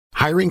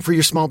Hiring for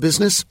your small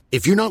business?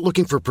 If you're not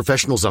looking for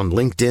professionals on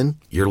LinkedIn,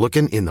 you're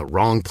looking in the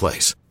wrong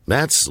place.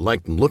 That's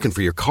like looking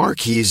for your car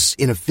keys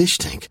in a fish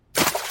tank.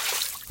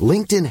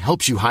 LinkedIn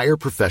helps you hire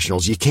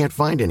professionals you can't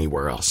find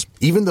anywhere else,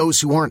 even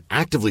those who aren't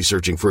actively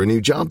searching for a new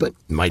job but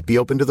might be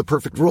open to the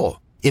perfect role.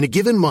 In a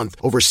given month,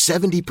 over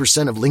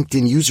 70% of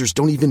LinkedIn users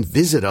don't even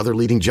visit other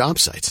leading job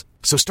sites.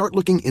 So start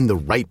looking in the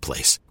right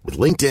place. With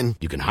LinkedIn,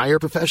 you can hire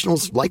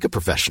professionals like a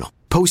professional.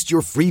 Post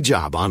your free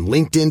job on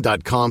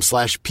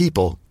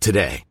linkedin.com/people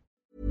today.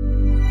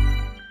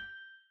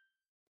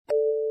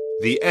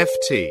 The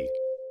FT.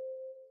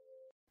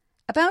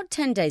 About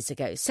 10 days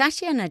ago,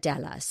 Satya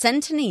Nadella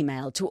sent an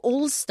email to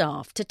all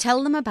staff to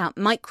tell them about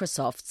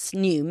Microsoft's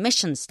new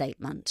mission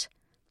statement.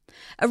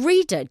 A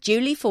reader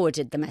duly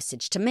forwarded the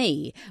message to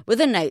me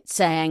with a note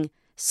saying,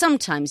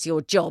 "Sometimes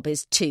your job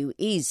is too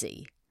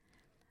easy."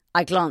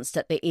 I glanced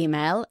at the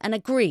email and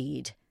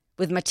agreed.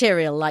 With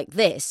material like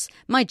this,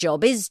 my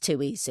job is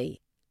too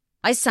easy.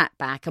 I sat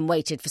back and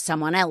waited for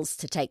someone else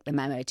to take the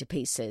memo to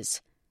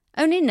pieces.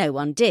 Only no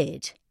one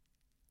did.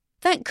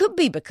 That could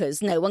be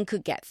because no one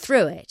could get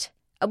through it.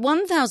 At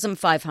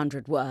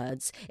 1,500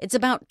 words, it's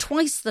about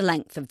twice the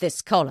length of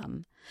this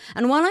column,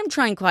 and while I'm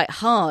trying quite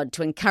hard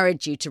to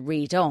encourage you to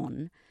read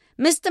on,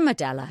 Mr.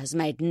 Nadella has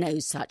made no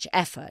such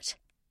effort.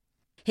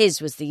 His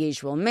was the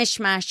usual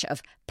mishmash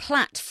of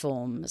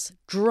platforms,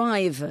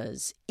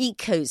 drivers,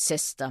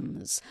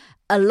 ecosystems,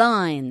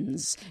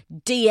 aligns,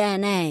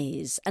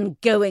 DNAs,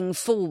 and going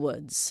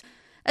forwards,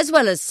 as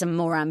well as some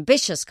more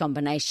ambitious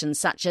combinations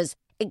such as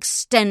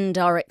extend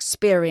our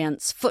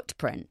experience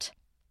footprint.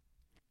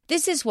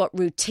 This is what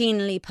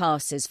routinely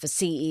passes for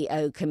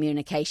CEO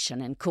communication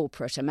in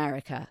corporate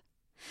America.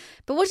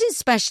 But what is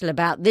special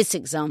about this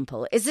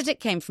example is that it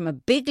came from a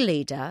big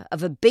leader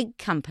of a big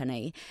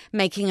company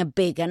making a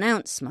big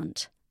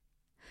announcement.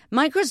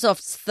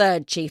 Microsoft's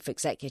third chief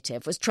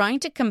executive was trying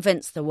to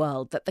convince the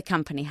world that the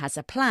company has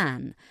a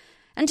plan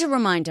and to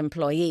remind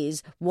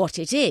employees what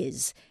it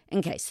is,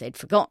 in case they'd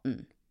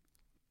forgotten.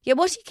 Yet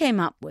what he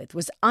came up with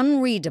was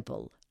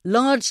unreadable,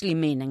 largely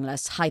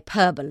meaningless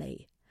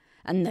hyperbole,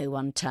 and no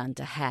one turned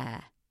a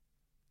hair.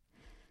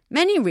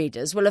 Many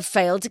readers will have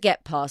failed to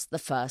get past the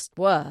first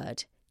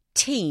word,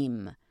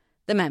 team.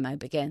 The memo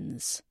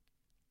begins.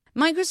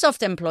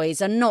 Microsoft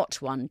employees are not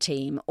one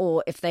team,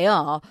 or if they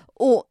are,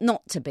 ought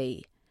not to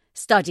be.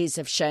 Studies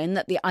have shown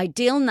that the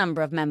ideal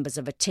number of members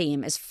of a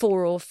team is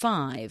 4 or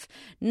 5,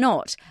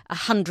 not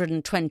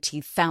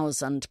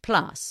 120,000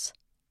 plus.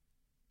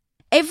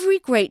 Every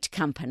great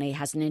company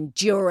has an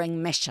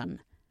enduring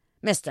mission,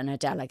 Mr.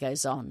 Nadella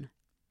goes on.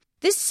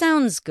 This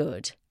sounds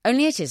good,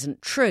 only it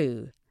isn't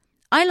true.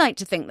 I like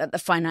to think that the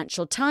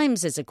Financial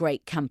Times is a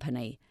great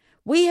company.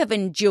 We have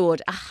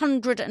endured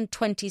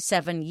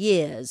 127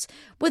 years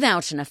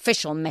without an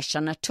official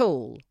mission at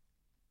all.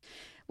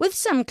 With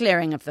some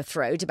clearing of the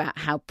throat about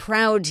how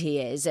proud he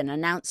is in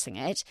announcing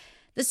it,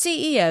 the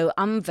CEO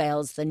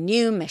unveils the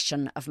new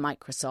mission of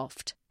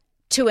Microsoft: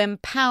 to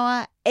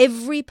empower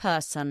every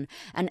person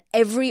and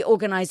every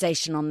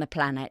organisation on the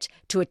planet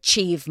to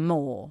achieve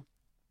more.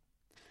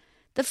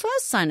 The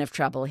first sign of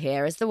trouble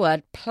here is the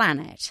word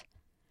planet.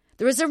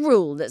 There is a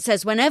rule that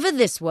says whenever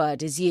this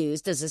word is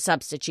used as a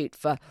substitute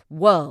for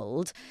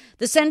world,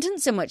 the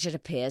sentence in which it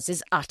appears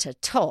is utter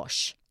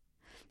tosh.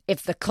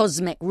 If the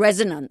cosmic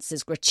resonance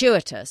is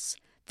gratuitous,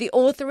 the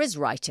author is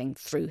writing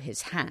through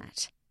his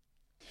hat.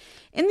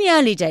 In the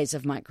early days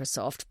of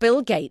Microsoft,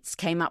 Bill Gates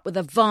came up with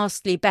a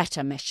vastly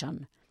better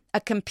mission: a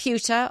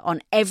computer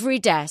on every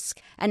desk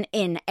and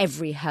in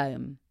every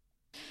home.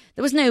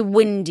 There was no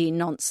windy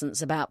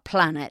nonsense about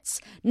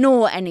planets,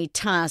 nor any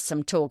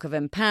tiresome talk of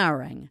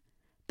empowering.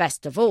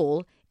 Best of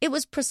all, it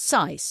was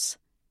precise.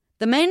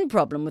 The main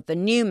problem with the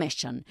new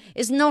mission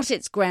is not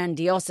its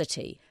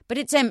grandiosity, but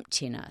its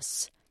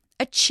emptiness.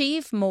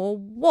 Achieve more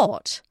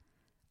what?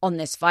 On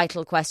this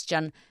vital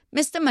question,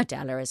 Mr.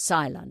 Nadella is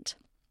silent.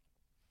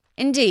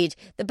 Indeed,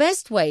 the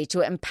best way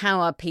to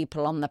empower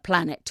people on the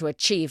planet to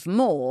achieve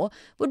more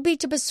would be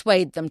to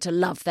persuade them to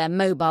love their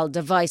mobile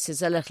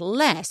devices a little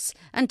less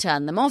and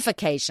turn them off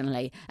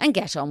occasionally and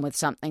get on with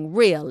something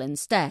real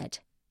instead.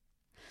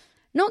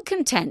 Not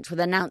content with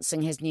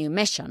announcing his new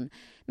mission,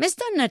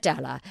 Mr.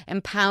 Nadella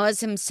empowers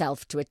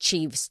himself to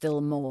achieve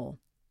still more.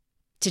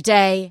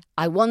 Today,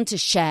 I want to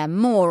share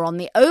more on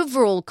the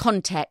overall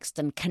context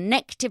and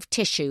connective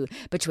tissue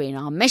between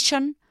our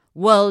mission,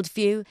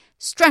 worldview,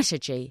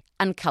 strategy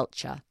and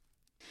culture.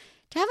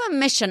 To have a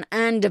mission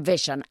and a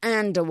vision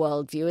and a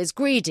worldview is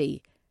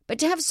greedy, but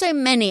to have so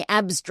many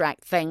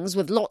abstract things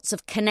with lots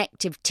of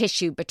connective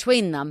tissue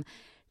between them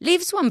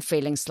leaves one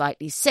feeling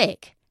slightly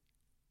sick.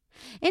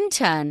 In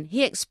turn,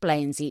 he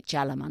explains each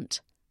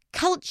element.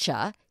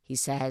 Culture, he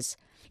says,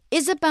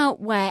 is about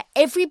where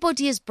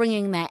everybody is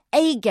bringing their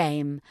A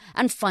game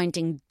and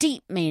finding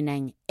deep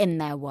meaning in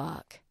their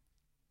work.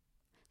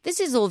 This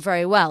is all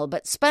very well,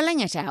 but spelling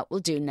it out will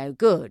do no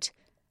good.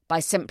 By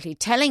simply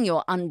telling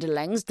your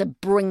underlings to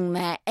bring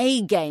their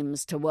A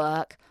games to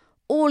work,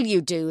 all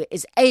you do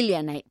is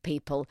alienate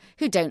people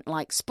who don't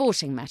like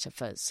sporting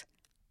metaphors.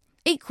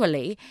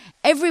 Equally,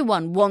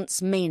 everyone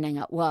wants meaning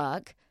at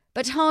work,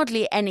 but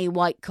hardly any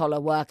white-collar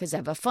workers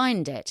ever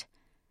find it.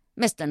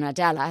 Mr.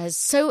 Nadella has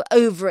so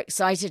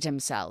overexcited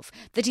himself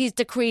that he's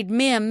decreed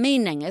mere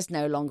meaning is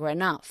no longer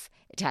enough.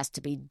 It has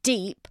to be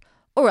deep,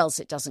 or else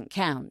it doesn't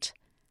count.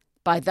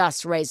 By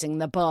thus raising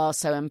the bar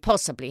so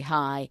impossibly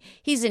high,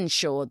 he's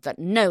ensured that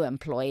no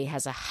employee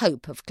has a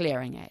hope of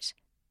clearing it.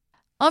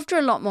 After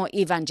a lot more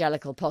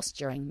evangelical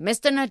posturing,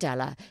 Mr.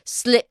 Nadella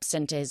slips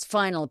into his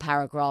final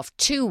paragraph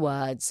 2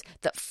 words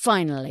that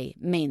finally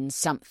mean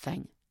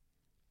something.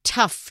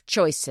 Tough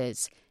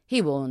choices,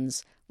 he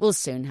warns, will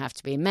soon have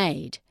to be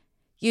made,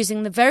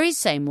 using the very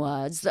same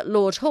words that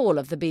Lord Hall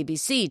of the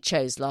BBC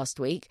chose last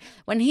week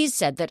when he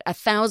said that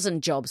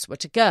 1,000 jobs were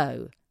to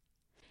go.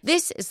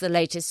 This is the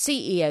latest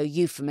CEO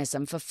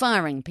euphemism for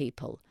firing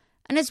people,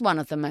 and is one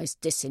of the most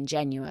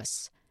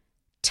disingenuous.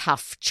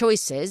 Tough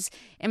choices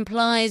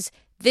implies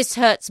this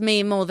hurts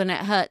me more than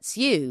it hurts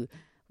you,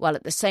 while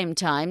at the same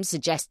time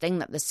suggesting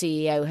that the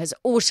CEO has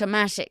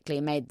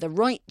automatically made the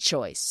right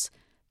choice.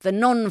 The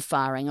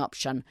non-firing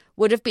option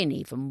would have been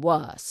even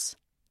worse.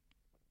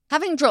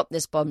 Having dropped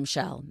this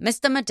bombshell,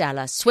 Mr.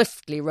 Nadella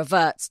swiftly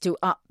reverts to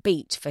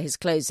upbeat for his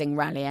closing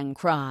rallying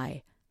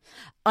cry.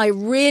 I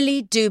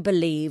really do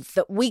believe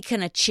that we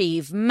can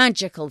achieve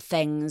magical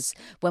things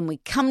when we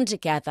come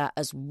together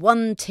as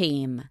one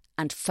team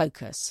and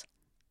focus.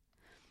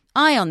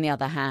 I, on the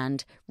other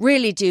hand,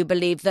 really do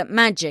believe that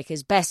magic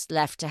is best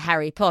left to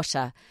Harry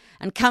Potter,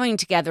 and coming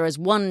together as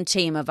one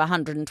team of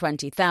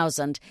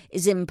 120,000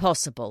 is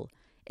impossible,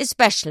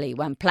 especially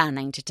when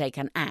planning to take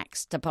an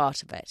axe to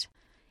part of it.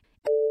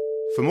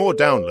 For more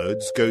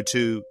downloads, go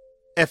to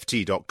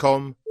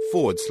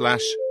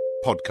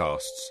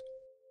ft.com/podcasts.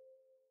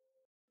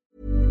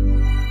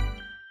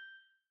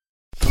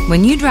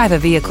 When you drive a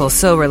vehicle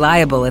so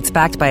reliable it's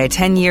backed by a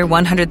 10-year,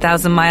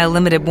 100,000-mile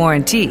limited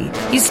warranty,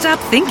 you stop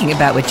thinking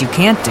about what you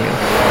can't do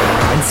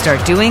and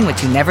start doing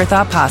what you never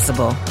thought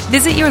possible.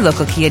 Visit your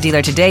local Kia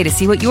dealer today to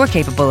see what you're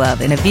capable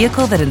of in a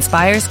vehicle that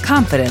inspires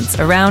confidence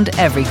around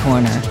every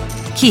corner.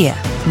 Kia,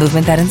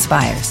 movement that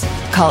inspires.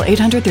 Call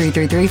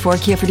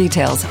 800-333-4KIA for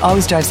details.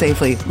 Always drive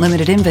safely.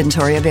 Limited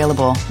inventory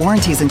available.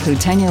 Warranties include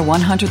 10-year,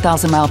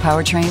 100,000-mile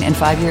powertrain and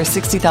 5-year,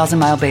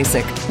 60,000-mile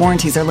basic.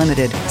 Warranties are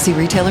limited. See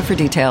retailer for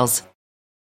details.